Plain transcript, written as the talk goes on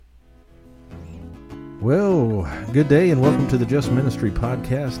Well, good day and welcome to the Just Ministry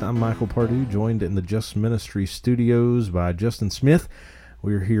podcast. I'm Michael Pardue, joined in the Just Ministry studios by Justin Smith.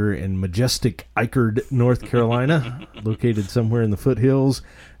 We're here in majestic Eichard, North Carolina, located somewhere in the foothills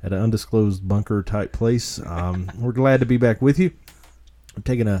at an undisclosed bunker type place. We're glad to be back with you. I'm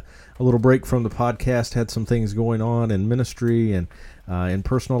taking a little break from the podcast, had some things going on in ministry and in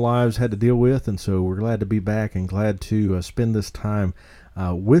personal lives had to deal with, and so we're glad to be back and glad to spend this time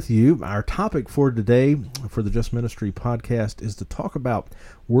with you. Our topic for today, for the Just Ministry podcast, is to talk about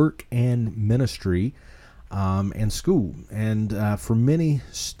work and ministry and school. And for many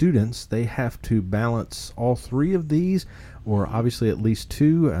students, they have to balance all three of these, or obviously at least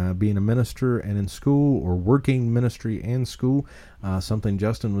two, being a minister and in school, or working ministry and school, something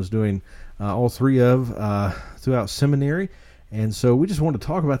Justin was doing all three of throughout seminary. And so we just want to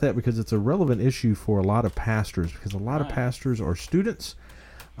talk about that because it's a relevant issue for a lot of pastors, because a lot of pastors are students.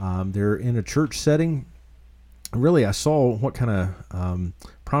 They're in a church setting. Really, I saw what kind of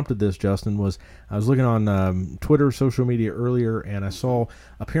prompted this, Justin, was I was looking on Twitter, social media earlier, and I saw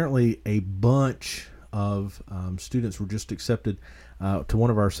apparently a bunch of students were just accepted to one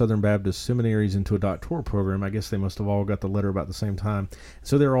of our Southern Baptist seminaries into a doctoral program. I guess they must have all got the letter about the same time.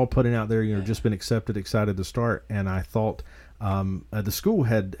 So they're all putting out there, just been accepted, excited to start. And I thought the school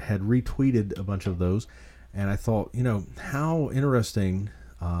had retweeted a bunch of those. And I thought, how interesting.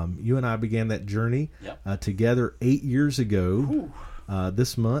 You and I began that journey together 8 years ago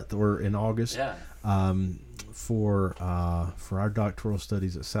this month, or in August, for our doctoral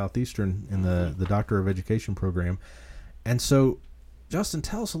studies at Southeastern in the Doctor of Education program. And so, Justin,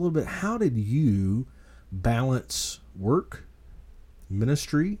 tell us a little bit, how did you balance work,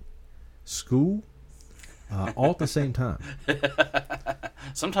 ministry, school, all at the same time?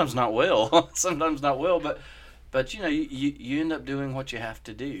 Sometimes not well. But you end up doing what you have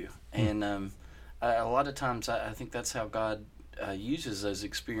to do, and a lot of times I think that's how God uses those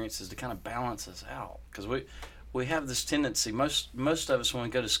experiences to kind of balance us out, because we have this tendency. Most of us, when we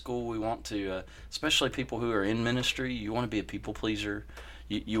go to school, we want to, especially people who are in ministry, you want to be a people pleaser.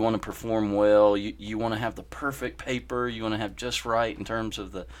 You want to perform well. You want to have the perfect paper. You want to have just right in terms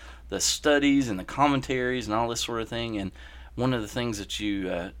of the studies and the commentaries and all this sort of thing. And one of the things that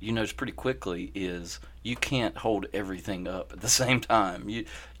you notice pretty quickly is you can't hold everything up at the same time.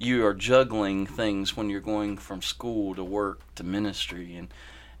 You are juggling things when you're going from school to work to ministry,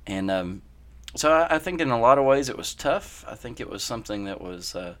 and so I think in a lot of ways it was tough. I think it was something that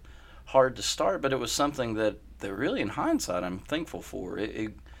was hard to start, but it was something that really, in hindsight, I'm thankful for.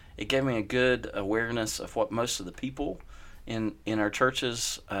 It gave me a good awareness of what most of the people in our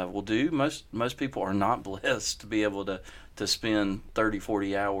churches will do. Most people are not blessed to be able to spend 30,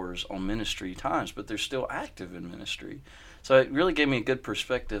 40 hours on ministry times, but they're still active in ministry. So it really gave me a good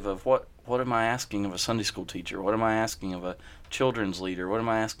perspective of what am I asking of a Sunday school teacher? What am I asking of a children's leader? What am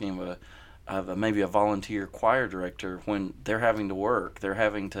I asking of maybe a volunteer choir director when they're having to work? They're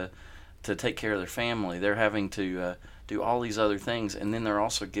having to take care of their family. They're having to do all these other things, and then they're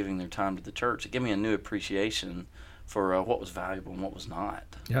also giving their time to the church. It gave me a new appreciation for what was valuable and what was not.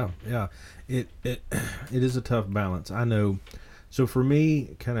 Yeah. It is a tough balance. I know. So for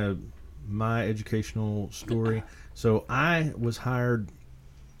me, kind of my educational story. So I was hired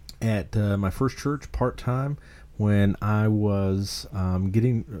at my first church part-time when I was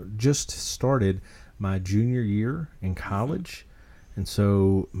just started my junior year in college. And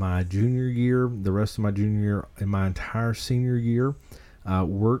so my junior year, the rest of my junior year, and my entire senior year,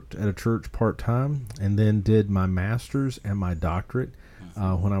 worked at a church part-time, and then did my master's and my doctorate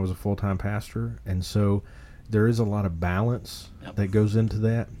when I was a full-time pastor. And so there is a lot of balance that goes into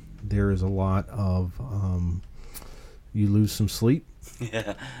that. There is a lot of you lose some sleep.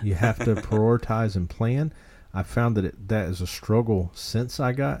 You have to prioritize and plan. I found that is a struggle since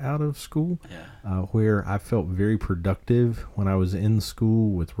I got out of school, where I felt very productive when I was in school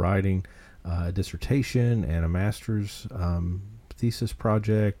with writing a dissertation and a master's thesis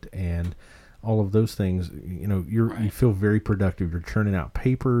project and all of those things. You feel very productive. You're churning out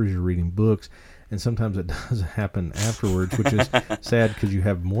papers, you're reading books, and sometimes it doesn't happen afterwards, which is sad because you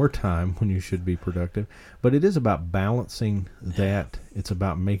have more time when you should be productive. But it is about balancing that. It's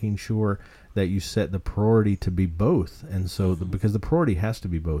about making sure that you set the priority to be both. And so because the priority has to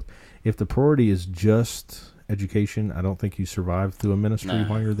be both. If the priority is just education, I don't think you survive through a ministry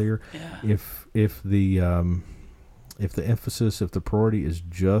while you're there. Yeah. If the emphasis, if the priority is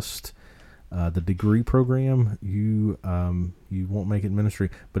just the degree program, you won't make it in ministry.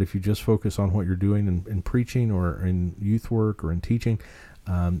 But if you just focus on what you're doing in preaching or in youth work or in teaching,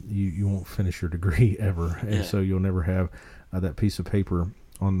 you won't finish your degree ever. And so you'll never have that piece of paper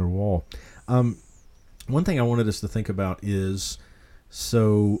on the wall. One thing I wanted us to think about is,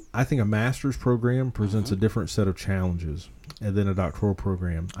 so I think a master's program presents a different set of challenges than a doctoral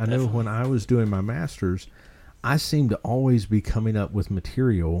program. I know when I was doing my master's, I seemed to always be coming up with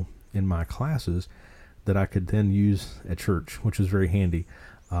material in my classes that I could then use at church, which was very handy.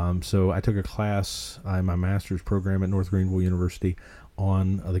 So I took a class in my master's program at North Greenville University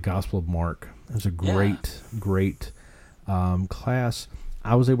on the Gospel of Mark. It was a great class.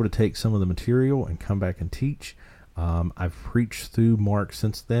 I was able to take some of the material and come back and teach. I've preached through Mark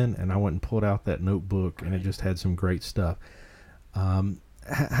since then, and I went and pulled out that notebook, and it just had some great stuff.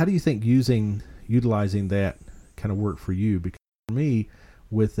 How do you think utilizing that kind of worked for you? Because for me,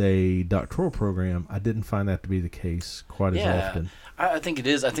 with a doctoral program, I didn't find that to be the case quite as often. I think it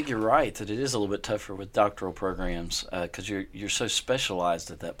is. I think you're right that it is a little bit tougher with doctoral programs because you're so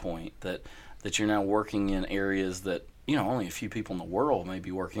specialized at that point that you're now working in areas that only a few people in the world may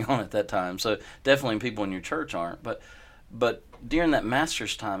be working on at that time. So definitely people in your church aren't. But during that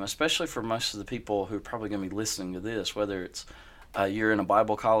master's time, especially for most of the people who are probably going to be listening to this, whether it's you're in a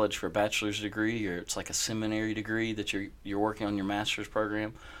Bible college for a bachelor's degree, or it's like a seminary degree that you're working on your master's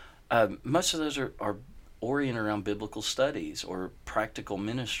program. Most of those are oriented around biblical studies or practical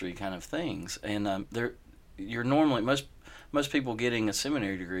ministry kind of things, and you're normally most people getting a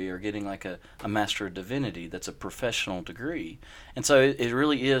seminary degree are getting like a Master of Divinity. That's a professional degree, and so it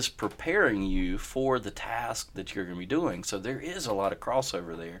really is preparing you for the task that you're going to be doing. So there is a lot of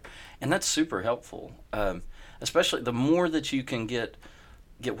crossover there, and that's super helpful. Especially the more that you can get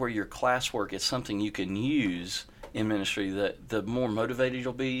where your classwork is something you can use in ministry, the more motivated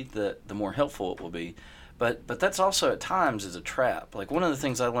you'll be, the more helpful it will be. But that's also at times is a trap. Like one of the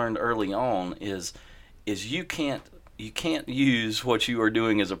things I learned early on is you can't use what you are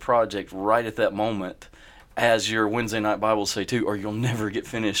doing as a project right at that moment as your Wednesday night Bible study too, or you'll never get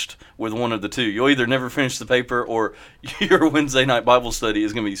finished with one of the two. You'll either never finish the paper or your Wednesday night Bible study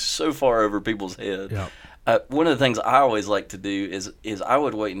is going to be so far over people's head. Yeah. One of the things I always like to do is I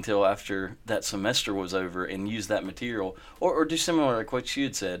would wait until after that semester was over and use that material, or do similar like what you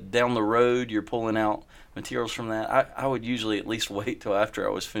had said. Down the road, you're pulling out materials from that. I would usually at least wait till after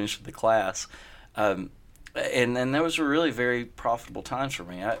I was finished with the class. And those were really very profitable times for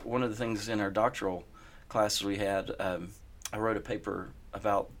me. One of the things in our doctoral classes we had, I wrote a paper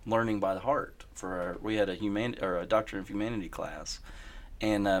about learning by the heart. We had a Doctrine of Humanity class,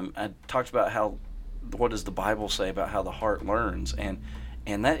 and I talked about what does the Bible say about how the heart learns, and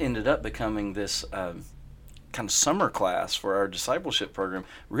that ended up becoming this kind of summer class for our discipleship program.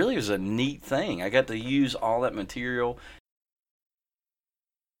 Really was a neat thing. I got to use all that material.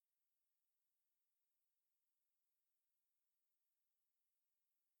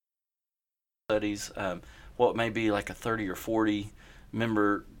 Studies, what may be like a 30 or 40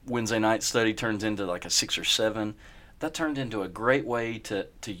 member Wednesday night study turns into like a 6 or 7. That turned into a great way to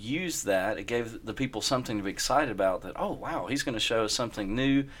use that. It gave the people something to be excited about, that, oh, wow, he's going to show us something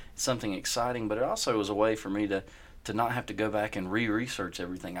new, something exciting. But it also was a way for me to not have to go back and re-research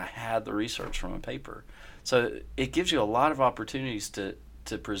everything. I had the research from a paper. So it gives you a lot of opportunities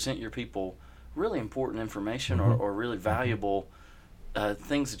to present your people really important information or really valuable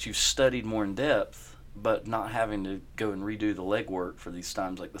things that you've studied more in depth, but not having to go and redo the legwork for these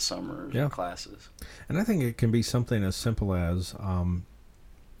times like the summers or classes. And I think it can be something as simple as, one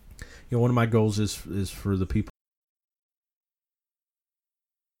of my goals is for the people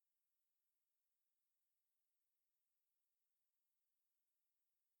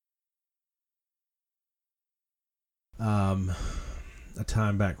a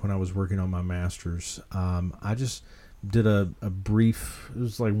time back when I was working on my master's, I just did a brief, it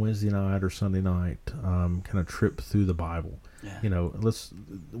was like Wednesday night or Sunday night, kind of trip through the Bible. Yeah.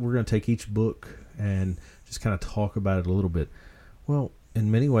 We're going to take each book and just kind of talk about it a little bit. Well, in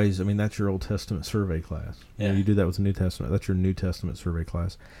many ways, I mean, that's your Old Testament survey class. Yeah. You do that with the New Testament. That's your New Testament survey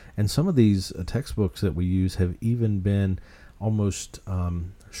class. And some of these textbooks that we use have even been almost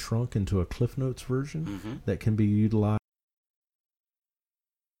shrunk into a Cliff Notes version that can be utilized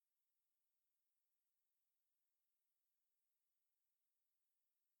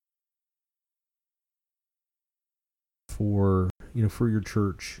for your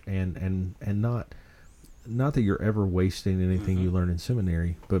church, and not that you're ever wasting anything you learn in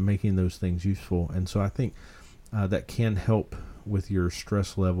seminary, but making those things useful. And so I think that can help with your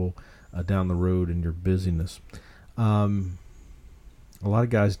stress level down the road and your busyness. A lot of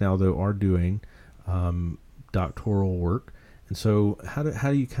guys now, though, are doing doctoral work, and so how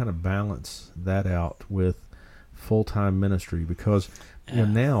do you kind of balance that out with full-time ministry? Because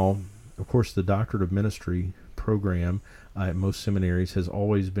now, of course, the Doctorate of Ministry program, at most seminaries has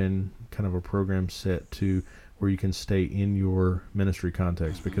always been kind of a program set to where you can stay in your ministry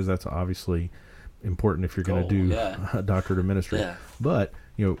context, because that's obviously important if you're going to do a doctorate of ministry. Yeah. But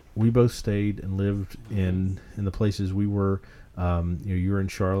we both stayed and lived in the places we were. You were in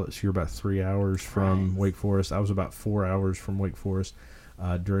Charlotte, so you're about 3 hours from Wake Forest. I was about 4 hours from Wake Forest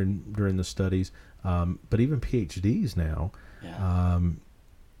during the studies. But even PhDs now,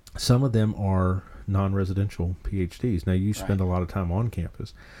 some of them are non-residential PhDs. Now, you spend a lot of time on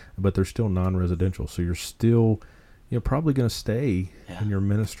campus, but they're still non-residential. So you're still probably going to stay in your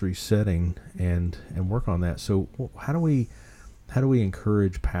ministry setting and work on that. So how do we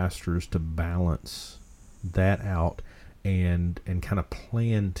encourage pastors to balance that out and kind of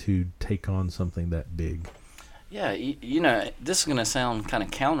plan to take on something that big? Yeah, this is going to sound kind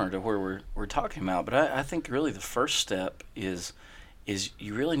of counter to where we're talking about, but I think really the first step is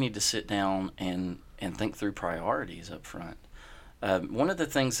you really need to sit down and think through priorities up front. One of the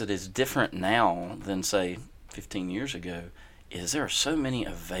things that is different now than, say, 15 years ago is there are so many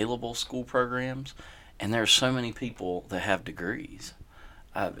available school programs, and there are so many people that have degrees.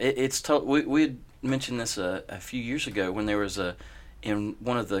 We had mentioned this a few years ago when there was in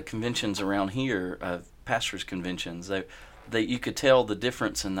one of the conventions around here, pastors' conventions, that you could tell the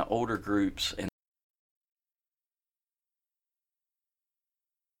difference in the older groups and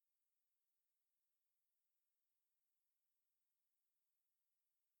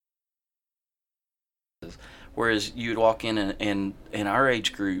whereas you'd walk in our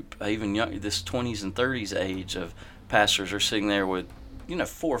age group, even young, this 20s and 30s age of pastors are sitting there with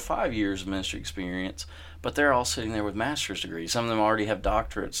 4 or 5 years of ministry experience, but they're all sitting there with master's degrees. Some of them already have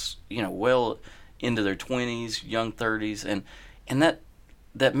doctorates, well into their 20s, young 30s, and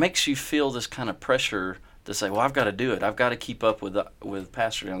that makes you feel this kind of pressure to say, well, I've got to do it. I've got to keep up with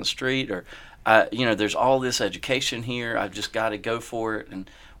pastor down the street, or there's all this education here. I've just got to go for it. And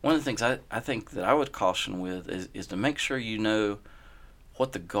one of the things I think that I would caution with is to make sure you know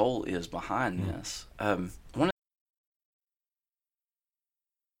what the goal is behind this.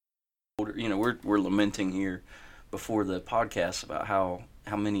 We're lamenting here before the podcast about how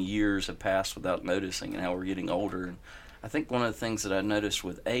many years have passed without noticing and how we're getting older. And I think one of the things that I noticed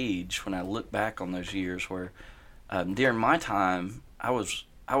with age, when I look back on those years, where during my time I was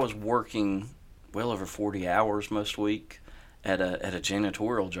working well over 40 hours most week at a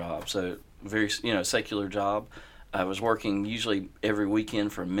janitorial job, so very secular job. I was working usually every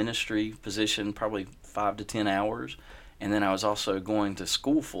weekend for a ministry position, probably 5 to 10 hours. And then I was also going to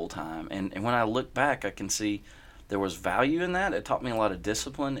school full time. And when I look back, I can see there was value in that. It taught me a lot of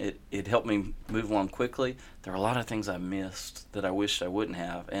discipline. It helped me move along quickly. There were a lot of things I missed that I wished I wouldn't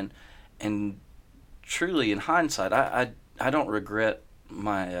have. And truly, in hindsight, I don't regret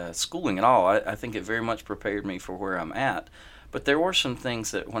my schooling at all. I think it very much prepared me for where I'm at. But there were some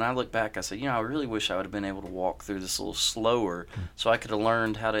things that when I look back, I say, I really wish I would have been able to walk through this a little slower so I could have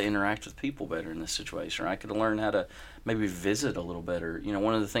learned how to interact with people better in this situation, or I could have learned how to maybe visit a little better.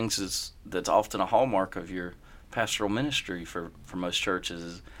 One of the things that's often a hallmark of your pastoral ministry for most churches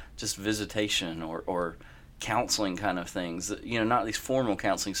is just visitation or counseling kind of things. Not these formal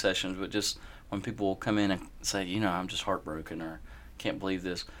counseling sessions, but just when people will come in and say, I'm just heartbroken, or can't believe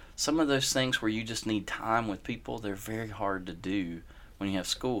this. Some of those things where you just need time with people, they're very hard to do when you have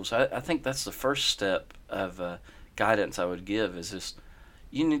school. So I think that's the first step of guidance I would give, is just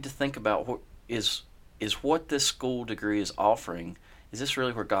you need to think about is what this school degree is offering, is this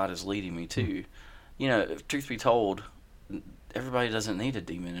really where God is leading me to? Truth be told, everybody doesn't need a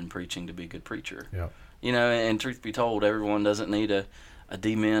D-Min in preaching to be a good preacher. Yeah. And truth be told, everyone doesn't need a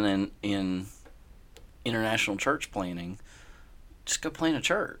D-Min in international church planning. Just go plant a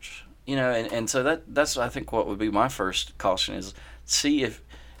church, and so that's I think what would be my first caution, is see if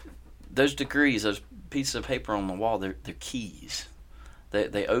those degrees, those pieces of paper on the wall, they're keys.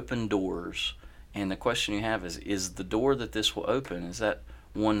 They open doors, and the question you have is the door that this will open, is that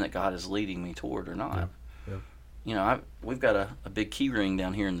one that God is leading me toward or not? Yeah. We've got a big key ring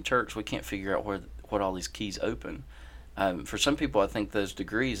down here in the church. We can't figure out what all these keys open. For some people, I think those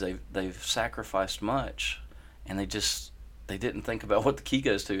degrees, they've sacrificed much, and they didn't think about what the key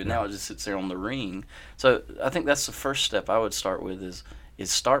goes to, and now it just sits there on the ring. So I think that's the first step I would start with, is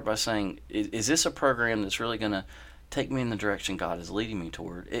start by saying, is this a program that's really going to take me in the direction God is leading me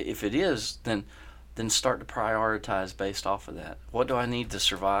toward? If it is, then start to prioritize based off of that. What do I need to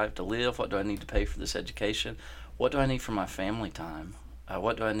survive, to live? What do I need to pay for this education? What do I need for my family time?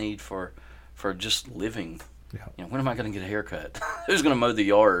 What do I need for just living? Yeah. When am I going to get a haircut? Who's going to mow the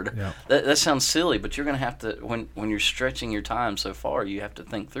yard? Yeah. That sounds silly, but you're going to have to, when you're stretching your time so far, you have to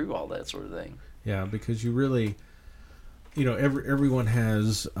think through all that sort of thing. Yeah, because you really, everyone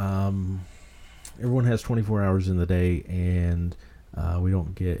has 24 hours in the day, and we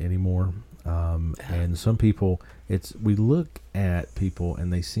don't get any more. And some people, we look at people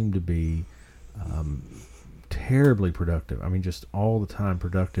and they seem to be terribly productive. I mean, just all the time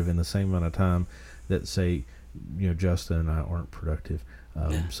productive in the same amount of time that, say, Justin and I aren't productive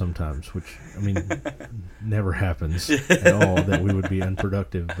sometimes, which, I mean, never happens at all that we would be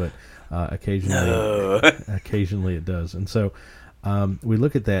unproductive, but occasionally it does. And so we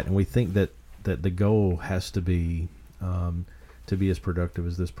look at that and we think that the goal has to be as productive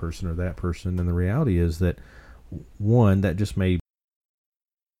as this person or that person. And the reality is that, one, that just may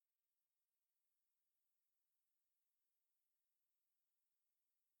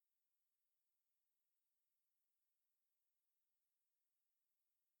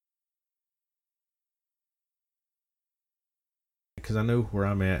because I know where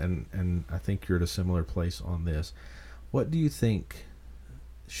I'm at, and I think you're at a similar place on this. What do you think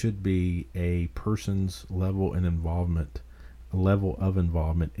should be a person's level of involvement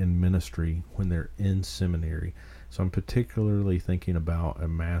in ministry when they're in seminary? So I'm particularly thinking about a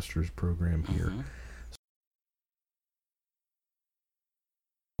master's program here. Mm-hmm.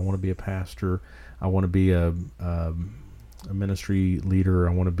 I want to be a pastor. I want to be a ministry leader.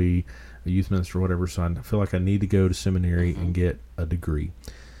 I want to be a youth minister, or whatever. So I feel like I need to go to seminary and get a degree.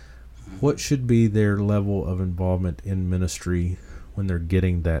 What should be their level of involvement in ministry when they're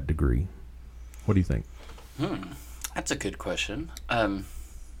getting that degree? What do you think? That's a good question.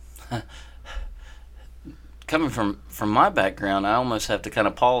 Coming from my background, I almost have to kind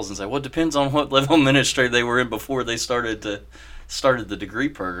of pause and say, well, it depends on what level of ministry they were in before they started the degree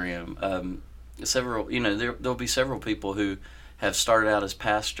program. There'll be several people who have started out as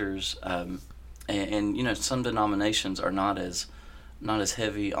pastors, and some denominations are not as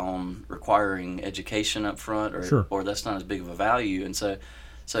heavy on requiring education up front, or that's not as big of a value. And so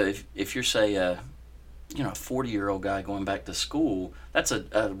if you're, say, a 40-year-old guy going back to school, that's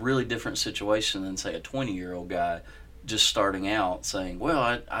a really different situation than, say, a 20-year-old guy just starting out saying,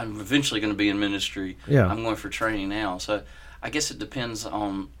 well, I'm eventually going to be in ministry. Yeah. I'm going for training now. So I guess it depends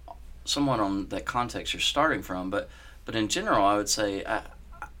somewhat on that context you're starting from. But in general, I would say I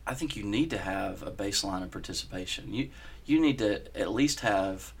think you need to have a baseline of participation. You need to at least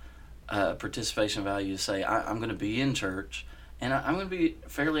have a participation value to say, I'm going to be in church, and I'm going to be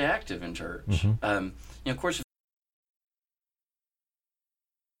fairly active in church. Mm-hmm. Of course,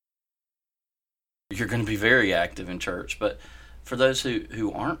 you're going to be very active in church, but for those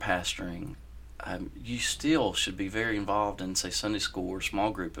who aren't pastoring, you still should be very involved in, say, Sunday school or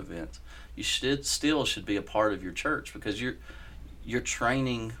small group events. You should be a part of your church, because you're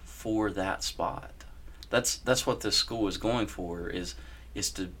training for that spot. That's what this school is going for, is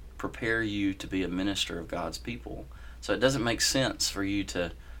to prepare you to be a minister of God's people. So it doesn't make sense for you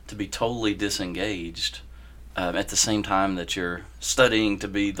to be totally disengaged at the same time that you're studying to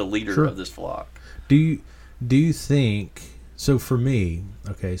be the leader of this flock. Do you think, so for me,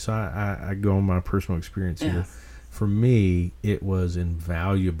 okay, so I go on my personal experience here. For me, it was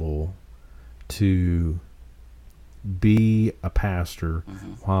invaluable to be a pastor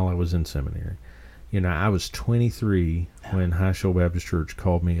while I was in seminary. I was 23 when High Shoal Baptist Church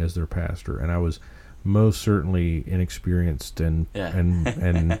called me as their pastor, and I was most certainly inexperienced and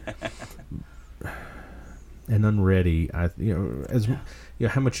unready. How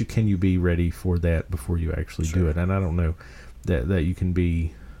much can you be ready for that before you actually do it? And I don't know that you can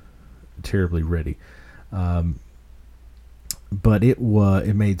be terribly ready. But it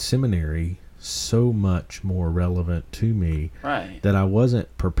made seminary so much more relevant to me, that I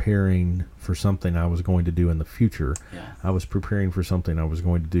wasn't preparing for something I was going to do in the future. I was preparing for something I was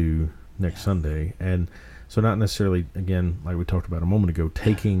going to do next Sunday. And so not necessarily, again, like we talked about a moment ago,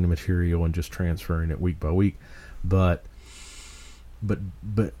 taking the material and just transferring it week by week, but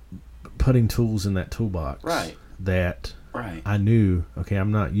putting tools in that toolbox that I knew, okay,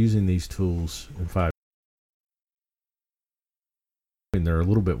 I'm not using these tools in 5 and they're a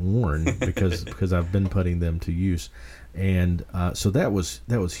little bit worn because I've been putting them to use, and so that was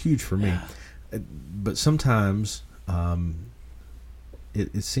huge for me. But sometimes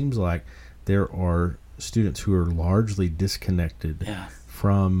it seems like there are students who are largely disconnected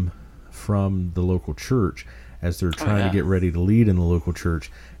from the local church as they're trying to get ready to lead in the local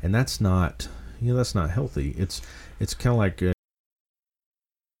church, and that's not healthy. It's kind of like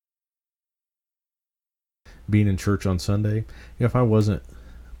being in church on Sunday. If I wasn't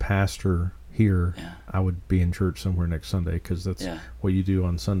pastor here, I would be in church somewhere next Sunday, because that's what you do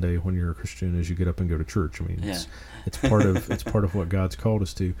on Sunday when you're a Christian, is you get up and go to church. I mean, it's part of what God's called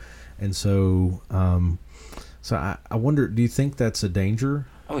us to. And so So I wonder, do you think that's a danger?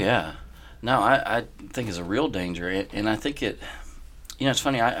 Oh yeah, no, I think it's a real danger, and I think it. It's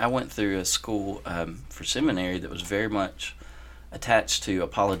funny. I went through a school for seminary that was very much attached to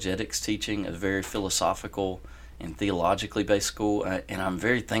apologetics teaching, a very philosophical and theologically based school, and I'm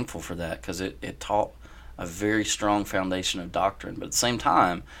very thankful for that because it taught a very strong foundation of doctrine. But at the same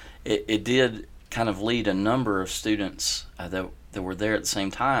time, it did kind of lead a number of students that were there at the same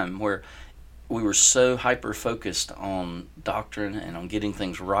time where we were so hyper focused on doctrine and on getting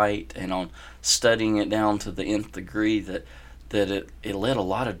things right and on studying it down to the nth degree that it led a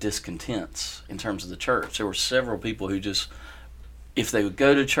lot of discontents in terms of the church. There were several people who just, if they would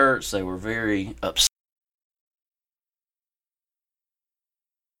go to church, they were very upset.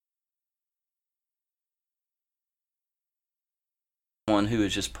 One who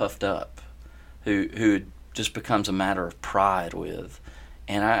is just puffed up, who it just becomes a matter of pride with.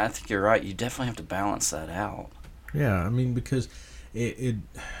 And I think you're right. You definitely have to balance that out. Yeah, I mean, because it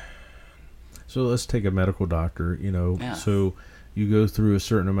so let's take a medical doctor, Yeah. So you go through a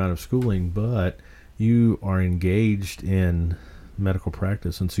certain amount of schooling, but you are engaged in medical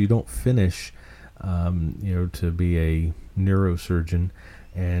practice, and so you don't finish, to be a neurosurgeon,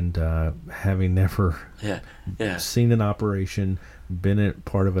 and having never seen an operation, been a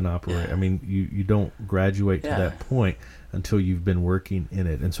part of an operation. Yeah. I mean, you don't graduate to that point until you've been working in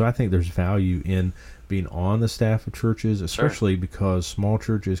it. And so I think there's value in being on the staff of churches, especially because small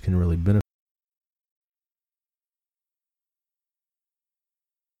churches can really benefit.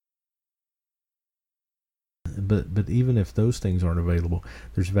 But even if those things aren't available,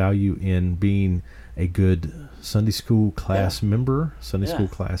 there's value in being a good Sunday school class member, Sunday school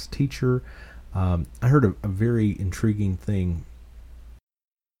class teacher. I heard a very intriguing thing.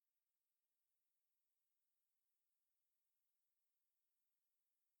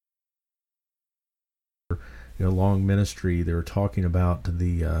 Long ministry, they were talking about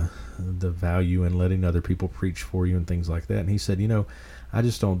the value in letting other people preach for you and things like that. And he said, I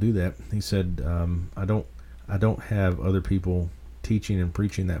just don't do that. He said, I don't have other people teaching and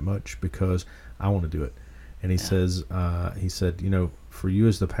preaching that much because I want to do it. And he said, for you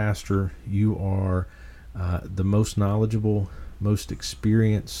as the pastor, you are the most knowledgeable, most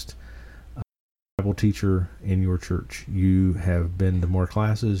experienced Bible teacher in your church. You have been to more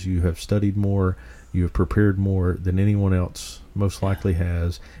classes, you have studied more, you have prepared more than anyone else most likely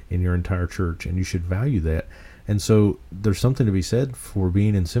has in your entire church, and you should value that. And so there's something to be said for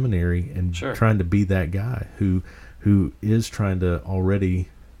being in seminary and trying to be that guy who is trying to already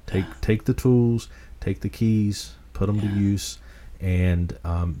take the tools, take the keys, put them to use, and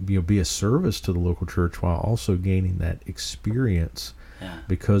be a service to the local church while also gaining that experience.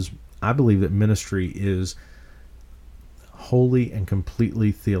 Because I believe that ministry is wholly and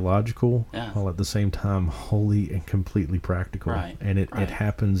completely theological, while at the same time wholly and completely practical. And it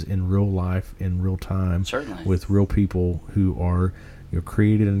happens in real life, in real time, with real people who are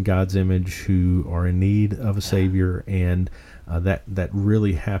created in God's image, who are in need of a Savior, and that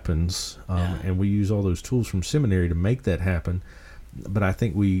really happens. And we use all those tools from seminary to make that happen. But I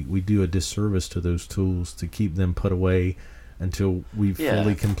think we do a disservice to those tools to keep them put away until we've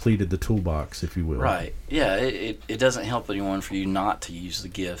fully completed the toolbox, if you will. Right. Yeah, it doesn't help anyone for you not to use the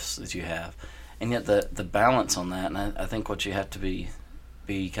gifts that you have. And yet the balance on that, and I think what you have to be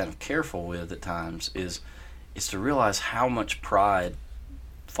kind of careful with at times is to realize how much pride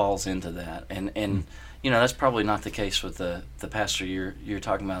falls into that. And that's probably not the case with the pastor you're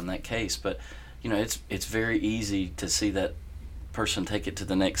talking about in that case, but it's very easy to see that person take it to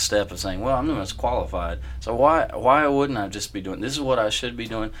the next step of saying, well, I'm the most qualified, so why wouldn't I just be doing this? Is what I should be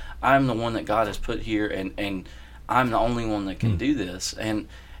doing. I'm the one that God has put here, and I'm the only one that can do this.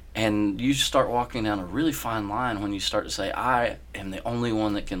 And you start walking down a really fine line when you start to say, I am the only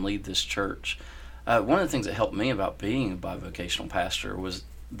one that can lead this church. One of the things that helped me about being a bivocational pastor was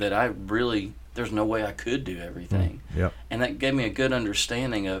that there's no way I could do everything. And that gave me a good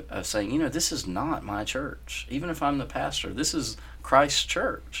understanding of saying, this is not my church. Even if I'm the pastor, this is Christ's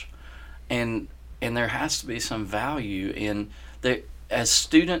church. And there has to be some value in that. As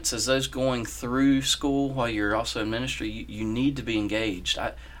students, as those going through school while you're also in ministry, you need to be engaged.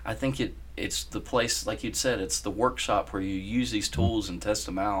 I think it's the place, like you'd said, it's the workshop where you use these tools and test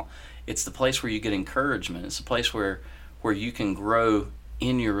them out. It's the place where you get encouragement. It's the place where you can grow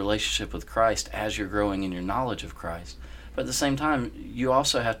in your relationship with Christ as you're growing in your knowledge of Christ. But at the same time, you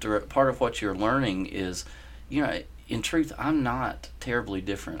also have to, part of what you're learning is, in truth, I'm not terribly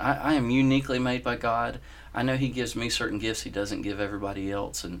different. I am uniquely made by God. I know He gives me certain gifts He doesn't give everybody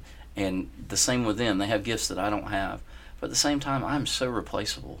else, and the same with them. They have gifts that I don't have. But at the same time, I'm so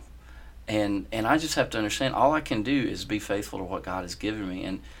replaceable. And I just have to understand all I can do is be faithful to what God has given me,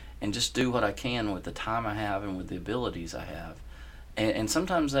 and just do what I can with the time I have and with the abilities I have. And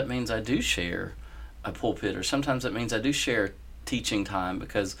sometimes that means I do share a pulpit, or sometimes that means I do share teaching time,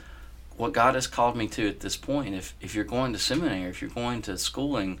 because what God has called me to at this point, if you're going to seminary, if you're going to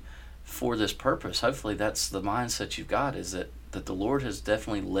schooling for this purpose, hopefully that's the mindset you've got, is that the Lord has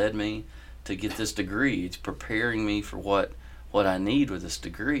definitely led me to get this degree. It's preparing me for what I need with this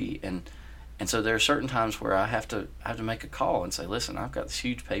degree. And so there are certain times where I have to make a call and say, listen, I've got this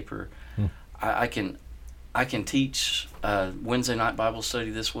huge paper. I can teach Wednesday night Bible study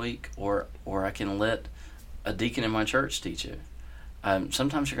this week, or I can let a deacon in my church teach it.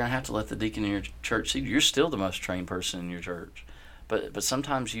 Sometimes you're going to have to let the deacon in your church teach. You're still the most trained person in your church, but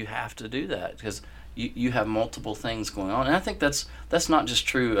sometimes you have to do that because you have multiple things going on. And I think that's not just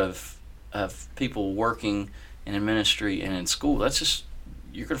true of people working in ministry and in school. That's just,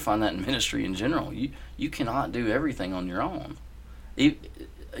 you're going to find that in ministry in general. You cannot do everything on your own.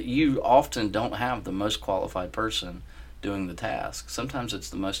 You often don't have the most qualified person doing the task. Sometimes it's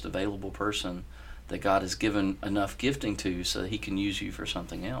the most available person that God has given enough gifting to so that he can use you for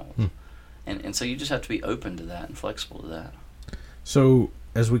something else. And so you just have to be open to that and flexible to that. So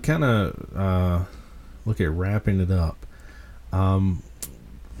as we kind of look at wrapping it up,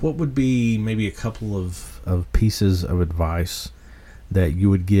 what would be maybe a couple of pieces of advice that you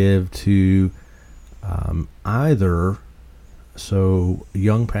would give to either a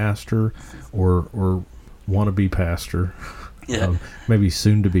young pastor or wannabe pastor, maybe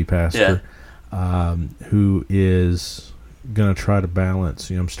soon to be pastor, who is going to try to balance,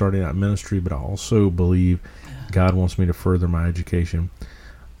 I'm starting out ministry, but I also believe God wants me to further my education.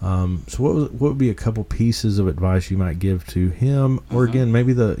 So what would be a couple pieces of advice you might give to him, or again,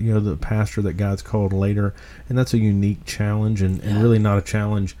 maybe the pastor that God's called later, and that's a unique challenge and really not a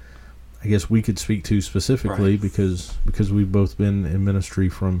challenge I guess we could speak to specifically, right, because we've both been in ministry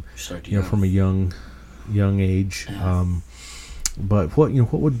from from a young age. But what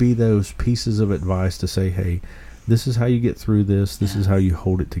would be those pieces of advice to say, hey, this is how you get through this. This is how you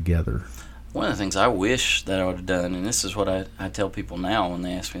hold it together. One of the things I wish that I would have done, and this is what I tell people now when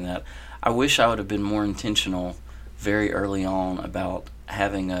they ask me that, I wish I would have been more intentional very early on about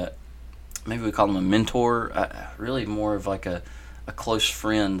having maybe we call them a mentor, really more of like a close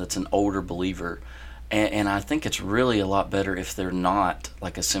friend that's an older believer. And I think it's really a lot better if they're not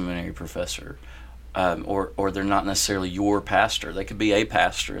like a seminary professor, or they're not necessarily your pastor. They could be a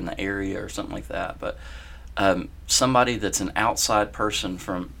pastor in the area or something like that. But somebody that's an outside person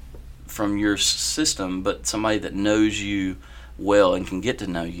from your system, but somebody that knows you well and can get to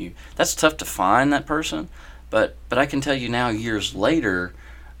know you. That's tough to find, that person. But I can tell you now, years later,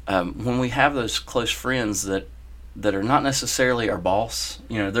 when we have those close friends that are not necessarily our boss,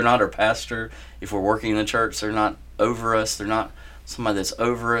 they're not our pastor. If we're working in the church, they're not over us. They're not somebody that's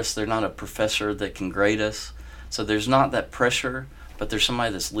over us. They're not a professor that can grade us. So there's not that pressure, but there's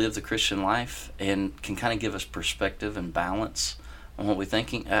somebody that's lived the Christian life and can kind of give us perspective and balance on what we're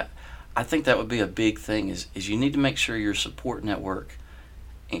thinking. I think that would be a big thing, is you need to make sure your support network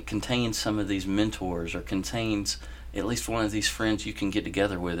contains some of these mentors, or contains at least one of these friends you can get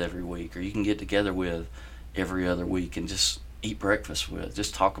together with every week, or you can get together with every other week and just eat breakfast with.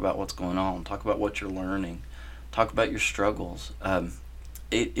 Just talk about what's going on. Talk about what you're learning. Talk about your struggles.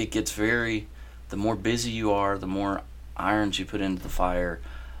 It gets the more busy you are, the more irons you put into the fire,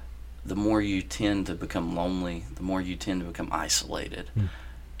 the more you tend to become lonely, the more you tend to become isolated.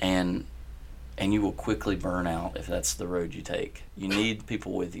 And you will quickly burn out if that's the road you take. You need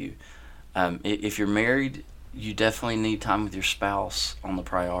people with you. If you're married, you definitely need time with your spouse on the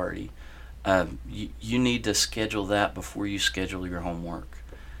priority. You need to schedule that before you schedule your homework.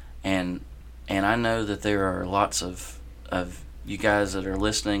 And I know that there are lots of you guys that are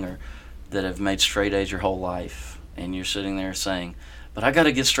listening or that have made straight A's your whole life, and you're sitting there saying, but I got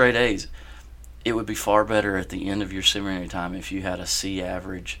to get straight A's. It would be far better at the end of your seminary time if you had a C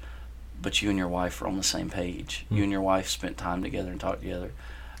average, but you and your wife were on the same page. You and your wife spent time together and talked together.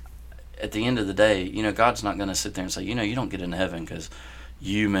 At the end of the day, God's not going to sit there and say, you don't get into heaven because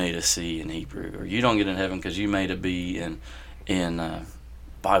you made a C in Hebrew, or you don't get in heaven because you made a B in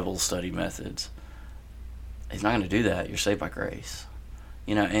Bible study methods. He's not going to do that. You're saved by grace.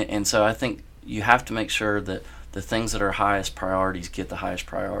 And so I think you have to make sure that the things that are highest priorities get the highest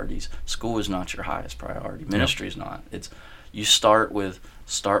priorities. School is not your highest priority. Ministry is not. It's you start with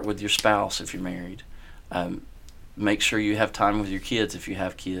your spouse if you're married. Make sure you have time with your kids if you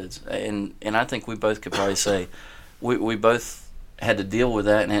have kids. And I think we both could probably say we both had to deal with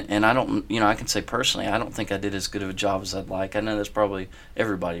that, and I don't, I can say personally, I don't think I did as good of a job as I'd like. I know that's probably,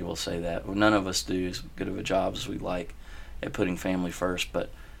 everybody will say that. None of us do as good of a job as we like at putting family first,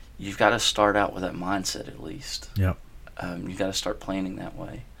 but you've got to start out with that mindset at least. Yep. You've got to start planning that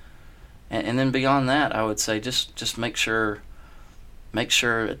way. And then beyond that, I would say just make sure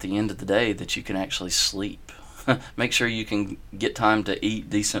at the end of the day that you can actually sleep. Make sure you can get time to eat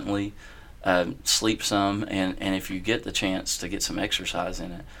decently, sleep some, and if you get the chance to get some exercise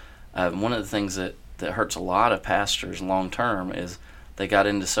in it. One of the things that hurts a lot of pastors long term is they got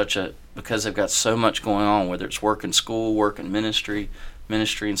into because they've got so much going on, whether it's work and school, work and ministry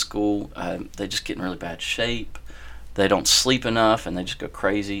and school, they just get in really bad shape. They don't sleep enough, and they just go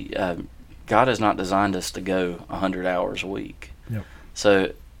crazy. God has not designed us to go 100 hours a week. Yep.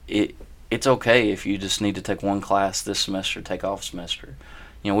 So it's okay if you just need to take one class this semester, take off semester.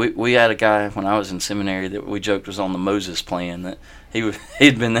 We had a guy when I was in seminary that we joked was on the Moses plan, that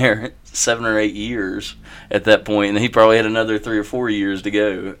he'd been there 7 or 8 years at that point, and he probably had another 3 or 4 years to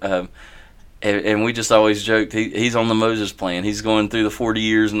go. And we just always joked, he's on the Moses plan. He's going through the 40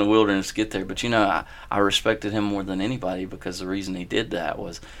 years in the wilderness to get there. But I respected him more than anybody, because the reason he did that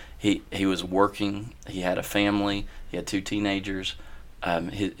was he was working. He had a family. He had 2 teenagers.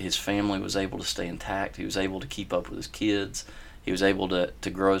 His family was able to stay intact. He was able to keep up with his kids. He was able to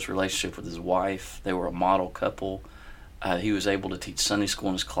grow his relationship with his wife. They were a model couple. He was able to teach Sunday school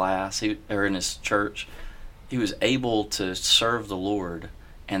in his class or in his church. He was able to serve the Lord,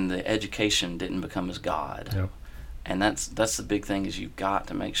 and the education didn't become his God. Yep. And that's the big thing, is you've got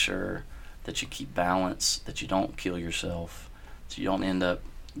to make sure that you keep balance, that you don't kill yourself, that you don't end up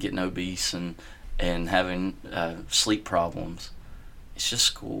getting obese and having sleep problems. It's just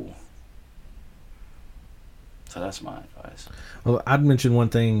school. So that's my advice. Well, I'd mention one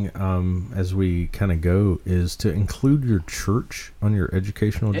thing as we kind of go is to include your church on your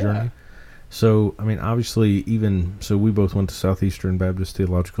educational journey. So, obviously, we both went to Southeastern Baptist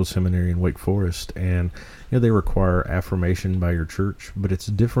Theological Seminary in Wake Forest, and they require affirmation by your church, but it's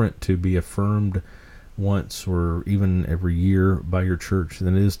different to be affirmed once or even every year by your church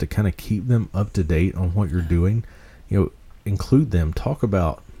than it is to kind of keep them up to date on what you're doing. Include them, talk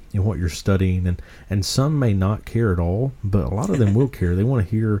about what you're studying, and some may not care at all, but a lot of them will care. They want to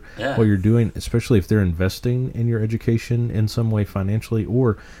hear what you're doing, especially if they're investing in your education in some way financially,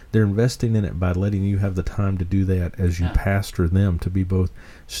 or they're investing in it by letting you have the time to do that as you pastor them, to be both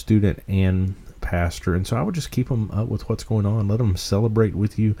student and pastor. And so I would just keep them up with what's going on. Let them celebrate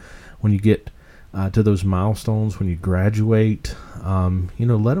with you when you get to those milestones, when you graduate.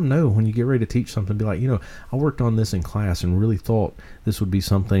 Let them know when you get ready to teach something. Be like, I worked on this in class and really thought this would be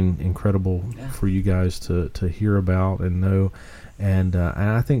something incredible for you guys to hear about and know. And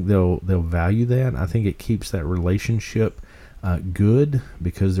I think they'll value that. I think it keeps that relationship good,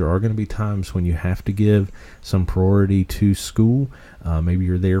 because there are going to be times when you have to give some priority to school. Maybe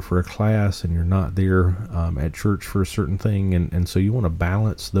you're there for a class and you're not there at church for a certain thing, and so you want to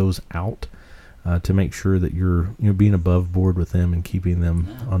balance those out. To make sure that you're being above board with them and keeping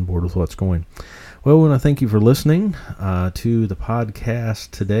them on board with what's going. Well, we want to thank you for listening to the podcast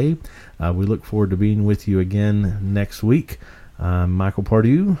today. We look forward to being with you again next week. I'm Michael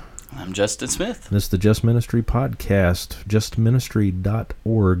Pardue. I'm Justin Smith. This is the Just Ministry Podcast,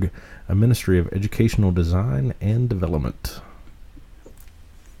 justministry.org, a ministry of educational design and development.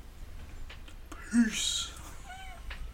 Peace.